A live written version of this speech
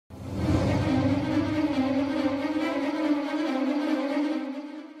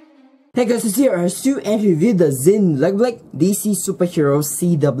Hey guys, it's here Stu and review the Xinh Bootleg DC Superhero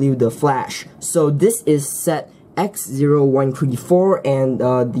CW The Flash. So this is set X0134 and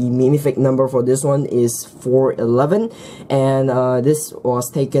the mimific number for this one is 411, and this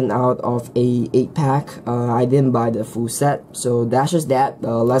was taken out of a 8-pack. I didn't buy the full set, so that's just that.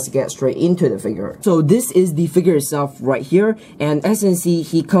 Let's get straight into the figure. So this is the figure itself right here, and as you can see,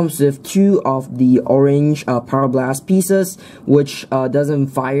 he comes with 2 of the orange Power Blast pieces, which doesn't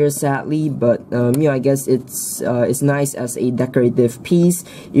fire sadly, but you know, I guess it's nice as a decorative piece.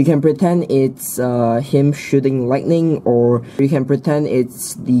 You can pretend it's him shooting lightning, or you can pretend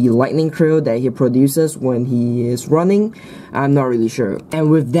it's the lightning trail that he produces when he is running. I'm not really sure. And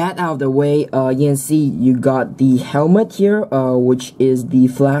with that out of the way, you can see you got the helmet here, which is the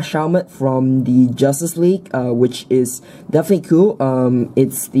Flash helmet from the Justice League, which is definitely cool.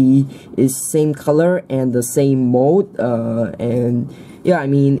 It's same color and the same mold, and yeah, I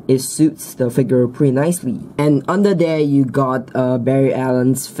mean, it suits the figure pretty nicely. And under there, you got Barry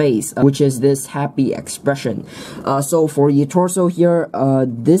Allen's face, which is this happy expression. So for the torso here,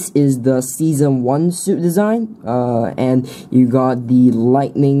 this is the Season 1 suit design, and you got the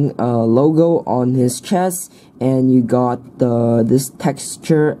lightning logo on his chest, and you got this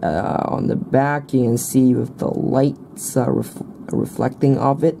texture on the back. You can see with the lights reflecting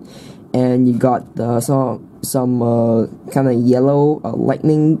off it, and you got some kind of yellow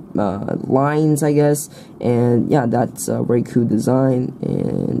lightning lines, I guess. And yeah, that's a very cool design,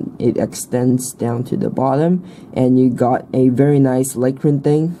 and it extends down to the bottom. And you got a very nice leg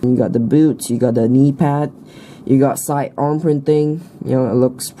printing. You got the boots, you got the knee pad, you got side arm printing. You know, it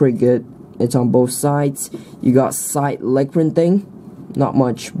looks pretty good. It's on both sides. You got side leg printing, not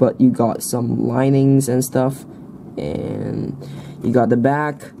much, but you got some linings and stuff. And you got the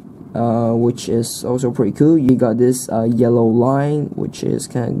back, which is also pretty cool. You got this yellow line, which is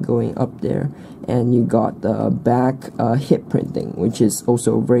kind of going up there, and you got the back hip printing, which is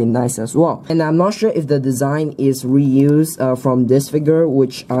also very nice as well. And I'm not sure if the design is reused from this figure,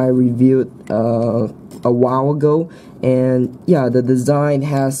 which I reviewed a while ago. And yeah, the design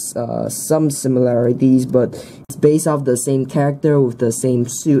has some similarities, but it's based off the same character with the same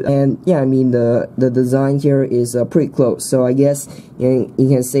suit. And yeah, I mean, the design here is pretty close, so I guess you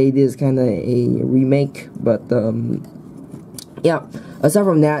can say this is kind of a remake. But yeah, aside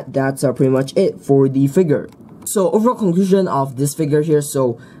from that, that's pretty much it for the figure. So overall conclusion of this figure here.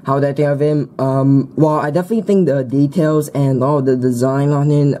 So how did I think of him? Well, I definitely think the details and all the design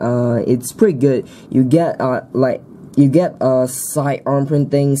on him, it's pretty good. You get side arm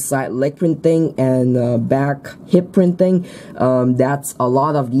printing, side leg printing, and back hip printing. That's a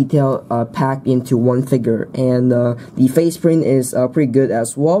lot of detail packed into one figure, and the face print is pretty good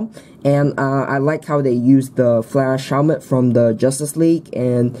as well. And I like how they use the Flash helmet from the Justice League,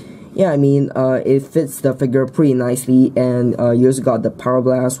 and yeah, I mean, it fits the figure pretty nicely. And you also got the Power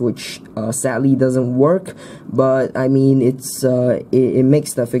Blast, which sadly doesn't work, but I mean, it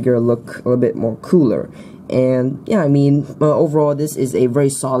makes the figure look a little bit more cooler. And yeah, I mean, overall, this is a very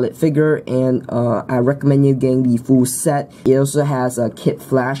solid figure, and I recommend you getting the full set. It also has a Kid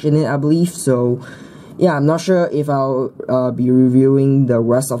Flash in it, I believe. So yeah, I'm not sure if I'll be reviewing the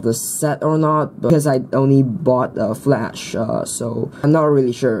rest of the set or not, because I only bought Flash, so I'm not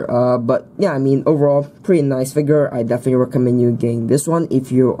really sure. But yeah, I mean, overall, pretty nice figure. I definitely recommend you getting this one if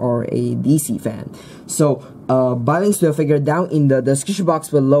you are a DC fan. So buy links to the figure down in the description box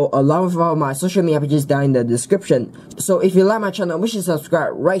below, along with all my social media pages down in the description. So if you like my channel, make sure to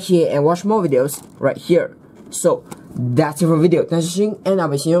subscribe right here and watch more videos right here. So that's it for the video. Thanks for watching, and I'll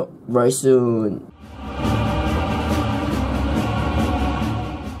be seeing you very soon.